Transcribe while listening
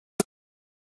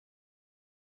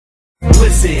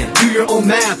listen. Do your own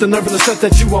math and learn from the stuff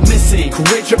that you are missing.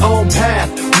 Create your own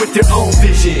path with your own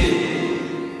vision.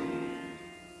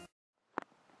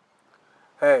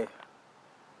 Hey,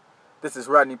 this is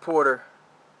Rodney Porter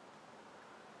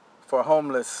for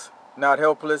Homeless Not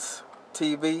Helpless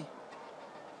TV.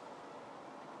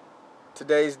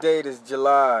 Today's date is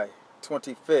July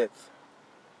 25th,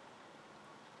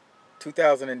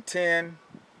 2010,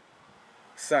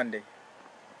 Sunday.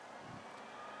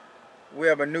 We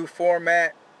have a new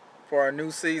format for our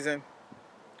new season,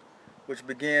 which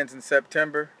begins in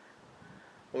September.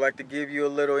 We'd like to give you a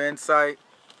little insight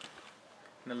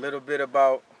and a little bit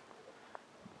about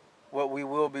what we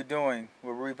will be doing.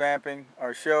 We're revamping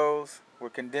our shows. We're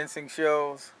condensing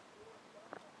shows.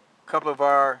 A couple of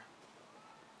our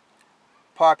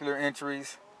popular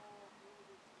entries: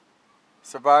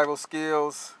 survival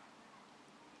skills,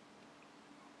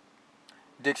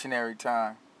 dictionary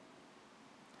time.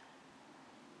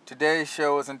 Today's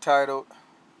show is entitled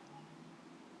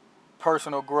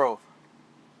Personal Growth.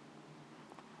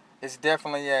 It's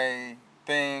definitely a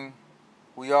thing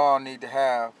we all need to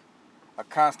have, a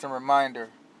constant reminder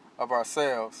of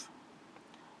ourselves.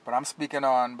 But I'm speaking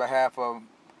on behalf of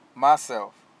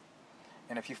myself.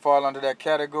 And if you fall under that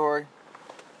category,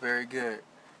 very good.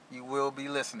 You will be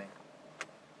listening.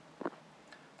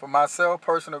 For myself,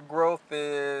 personal growth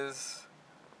is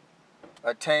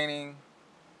attaining,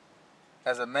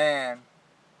 as a man,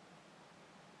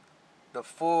 the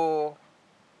full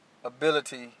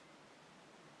ability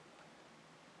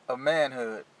of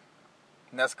manhood.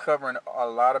 And that's covering a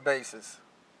lot of bases.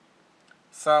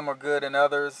 Some are good in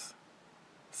others.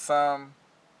 Some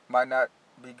might not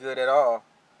be good at all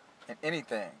in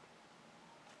anything.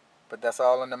 But that's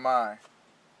all in the mind.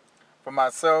 For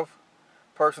myself,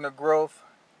 personal growth,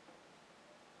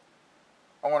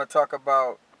 I want to talk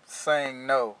about saying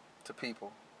no to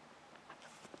people.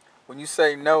 When you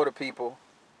say no to people,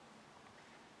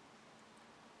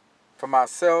 for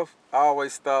myself, I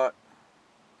always thought,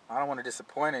 I don't want to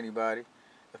disappoint anybody.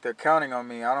 If they're counting on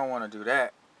me, I don't want to do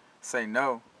that. Say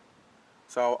no.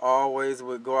 So I always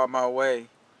would go out my way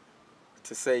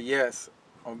to say yes,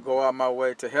 or go out my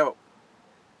way to help,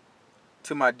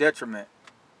 to my detriment.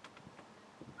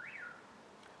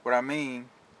 What I mean,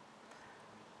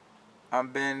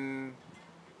 I've been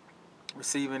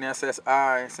receiving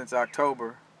SSI since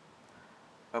October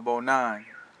of 2009.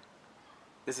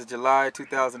 This is July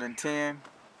 2010,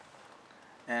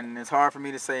 and it's hard for me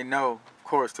to say no, of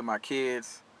course, to my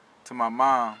kids, to my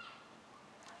mom.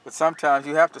 But sometimes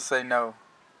you have to say no.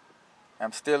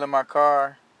 I'm still in my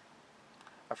car.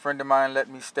 A friend of mine let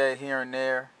me stay here and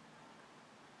there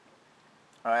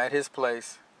at his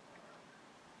place.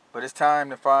 But it's time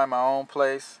to find my own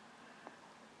place.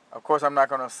 Of course, I'm not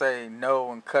going to say no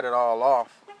and cut it all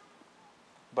off.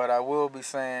 But I will be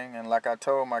saying, and like I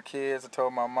told my kids, I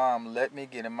told my mom, let me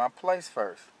get in my place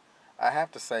first. I have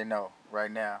to say no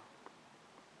right now.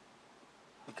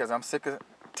 Because I'm sick of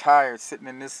tired sitting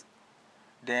in this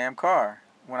damn car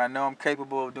when I know I'm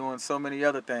capable of doing so many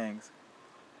other things.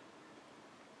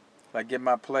 Like get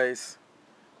my place,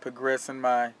 progress in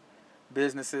my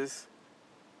businesses,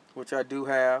 which I do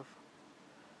have.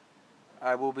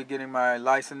 I will be getting my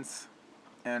license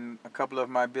in a couple of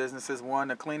my businesses.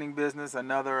 One, a cleaning business,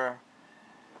 another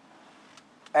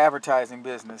advertising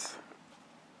business.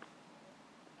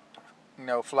 You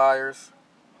know, flyers,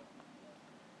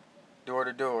 door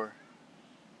to door.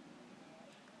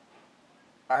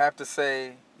 I have to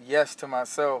say yes to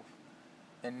myself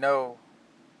and no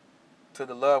to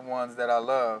the loved ones that I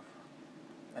love.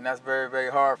 And that's very, very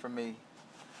hard for me.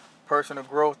 Personal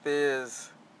growth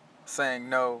is saying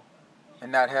no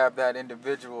and not have that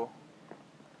individual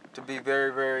to be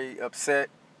very, very upset.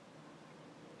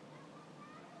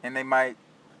 And they might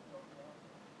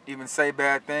even say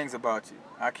bad things about you.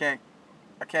 I can't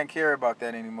care about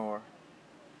that anymore.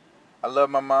 I love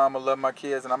my mom, I love my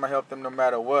kids, and I'm going to help them no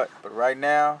matter what. But right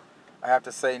now, I have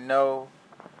to say no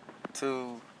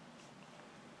to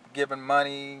giving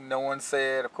money. No one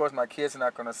said, of course my kids are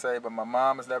not going to say, but my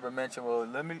mom has never mentioned, well,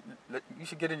 you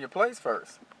should get in your place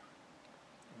first.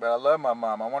 But I love my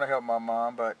mom. I want to help my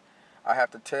mom, but I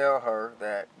have to tell her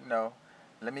that,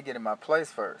 let me get in my place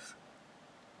first.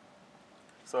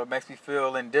 So it makes me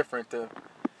feel indifferent.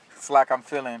 It's like I'm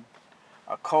feeling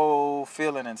a cold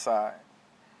feeling inside.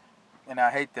 And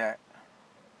I hate that.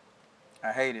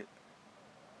 I hate it.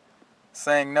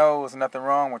 Saying no, is nothing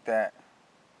wrong with that.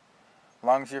 As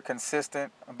long as you're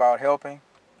consistent about helping.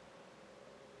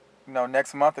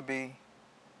 Next month will be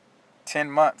 10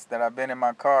 months that I've been in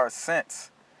my car since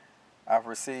I've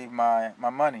received my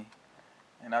money.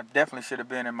 And I definitely should have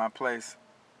been in my place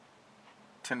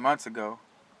 10 months ago.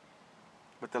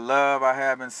 But the love I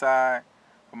have inside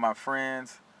for my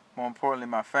friends, more importantly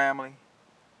my family,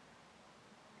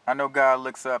 I know God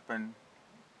looks up and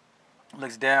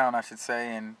looks down, I should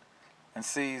say, and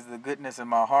sees the goodness in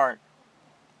my heart.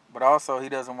 But also he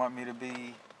doesn't want me to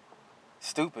be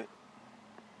stupid.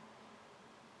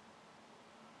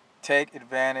 Take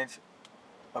advantage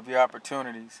of your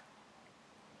opportunities.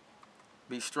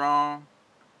 Be strong,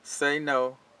 say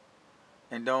no,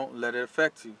 and don't let it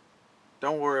affect you.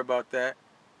 Don't worry about that.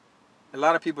 A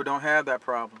lot of people don't have that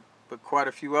problem, but quite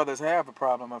a few others have a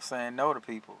problem of saying no to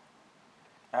people.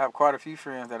 I have quite a few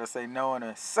friends that'll say no in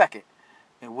a second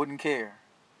and wouldn't care.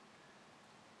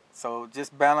 So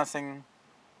just balancing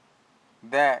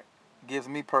that gives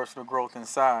me personal growth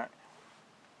inside.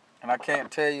 And I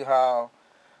can't tell you how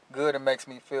good it makes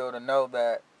me feel to know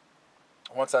that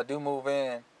once I do move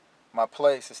in, my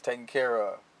place is taken care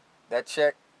of. That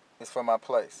check is for my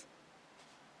place.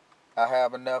 I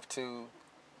have enough to,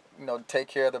 take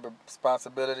care of the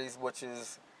responsibilities, which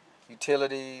is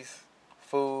utilities,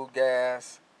 food,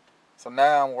 gas. So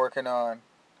now I'm working on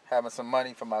having some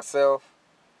money for myself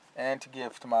and to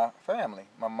give to my family,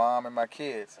 my mom and my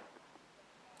kids.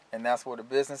 And that's where the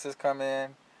businesses come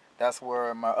in. That's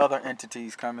where my other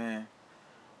entities come in.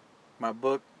 My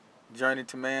book, Journey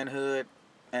to Manhood,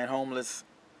 and Homeless,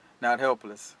 Not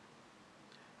Helpless.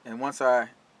 And once I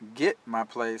get my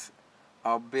place,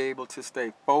 I'll be able to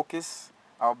stay focused.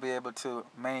 I'll be able to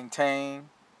maintain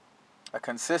a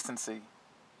consistency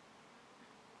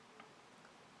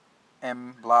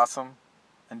and blossom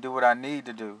and do what I need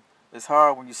to do. It's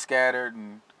hard when you're scattered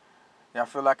and I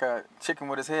feel like a chicken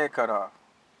with his head cut off.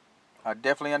 I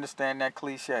definitely understand that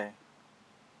cliche.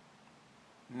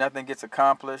 Nothing gets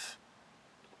accomplished,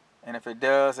 and if it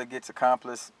does, it gets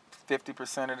accomplished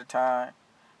 50% of the time,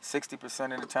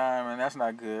 60% of the time, and that's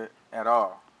not good at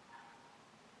all.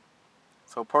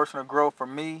 So personal growth for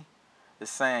me is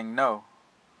saying no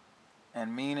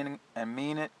and mean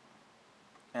it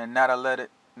and not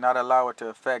allow it to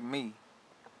affect me.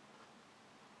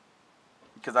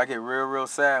 Because I get real, real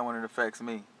sad when it affects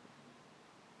me.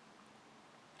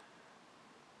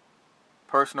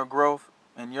 Personal growth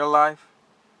in your life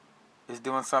is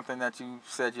doing something that you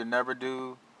said you'd never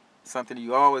do, something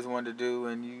you always wanted to do,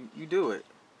 and you do it.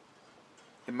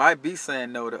 It might be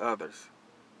saying no to others,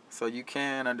 so you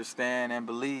can understand and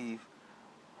believe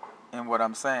in what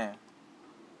I'm saying.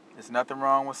 There's nothing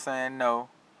wrong with saying no.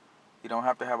 You don't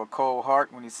have to have a cold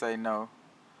heart when you say no,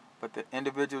 but the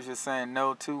individuals you're saying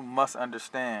no to must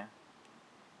understand,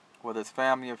 whether it's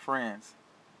family or friends,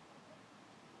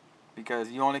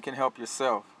 because you only can help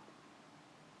yourself.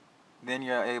 Then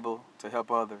you're able to help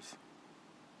others.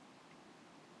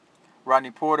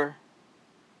 Rodney Porter,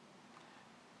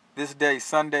 this day,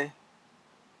 Sunday,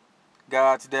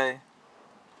 God's day.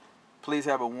 Please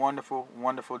have a wonderful,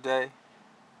 wonderful day.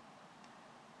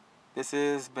 This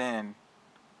has been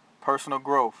Personal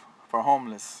Growth for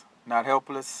Homeless, Not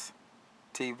Helpless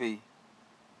TV.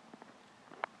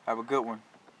 Have a good one.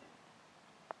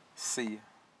 See ya.